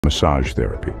Massage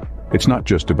therapy. It's not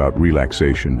just about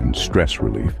relaxation and stress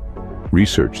relief.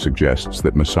 Research suggests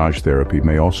that massage therapy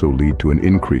may also lead to an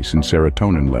increase in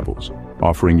serotonin levels,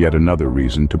 offering yet another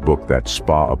reason to book that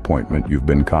spa appointment you've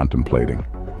been contemplating.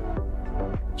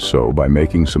 So, by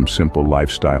making some simple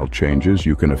lifestyle changes,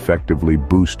 you can effectively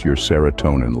boost your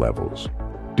serotonin levels.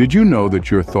 Did you know that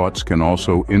your thoughts can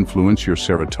also influence your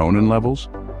serotonin levels?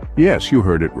 Yes, you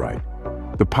heard it right.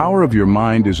 The power of your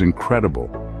mind is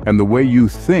incredible, and the way you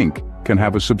think can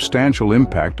have a substantial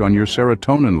impact on your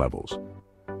serotonin levels.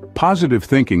 Positive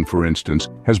thinking, for instance,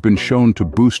 has been shown to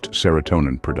boost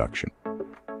serotonin production.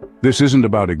 This isn't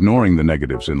about ignoring the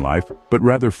negatives in life, but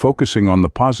rather focusing on the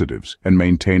positives and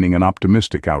maintaining an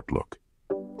optimistic outlook.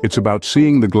 It's about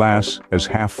seeing the glass as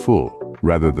half full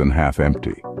rather than half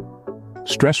empty.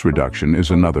 Stress reduction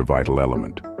is another vital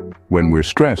element. When we're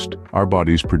stressed, our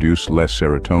bodies produce less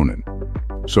serotonin.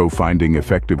 So finding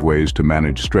effective ways to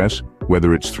manage stress,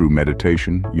 whether it's through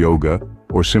meditation, yoga,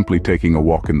 or simply taking a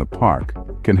walk in the park,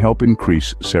 can help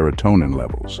increase serotonin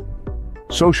levels.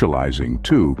 Socializing,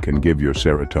 too, can give your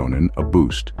serotonin a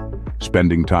boost.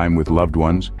 Spending time with loved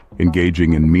ones,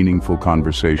 engaging in meaningful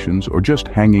conversations, or just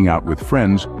hanging out with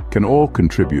friends can all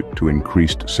contribute to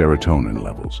increased serotonin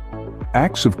levels.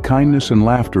 Acts of kindness and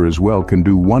laughter as well can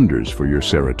do wonders for your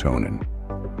serotonin.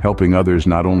 Helping others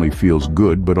not only feels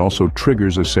good but also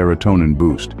triggers a serotonin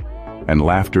boost. And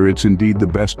laughter, it's indeed the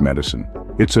best medicine.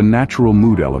 It's a natural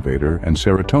mood elevator and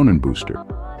serotonin booster.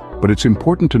 But it's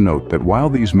important to note that while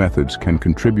these methods can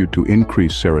contribute to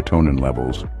increased serotonin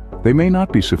levels, they may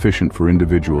not be sufficient for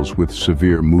individuals with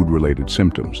severe mood-related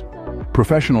symptoms.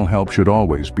 Professional help should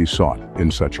always be sought in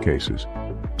such cases.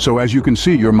 So as you can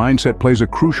see, your mindset plays a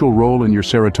crucial role in your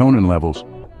serotonin levels.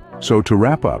 So to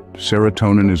wrap up,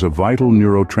 serotonin is a vital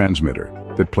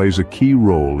neurotransmitter that plays a key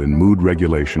role in mood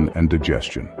regulation and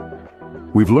digestion.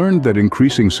 We've learned that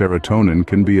increasing serotonin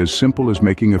can be as simple as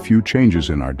making a few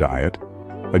changes in our diet,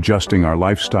 adjusting our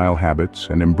lifestyle habits,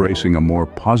 and embracing a more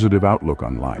positive outlook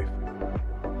on life.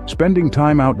 Spending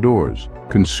time outdoors,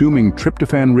 consuming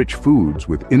tryptophan-rich foods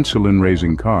with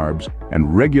insulin-raising carbs,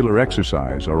 and regular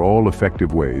exercise are all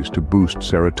effective ways to boost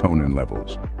serotonin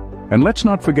levels. And let's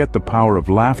not forget the power of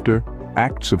laughter,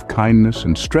 acts of kindness,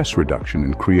 and stress reduction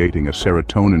in creating a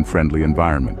serotonin-friendly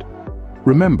environment.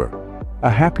 Remember, a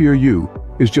happier you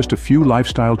is just a few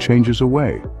lifestyle changes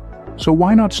away. So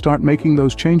why not start making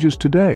those changes today?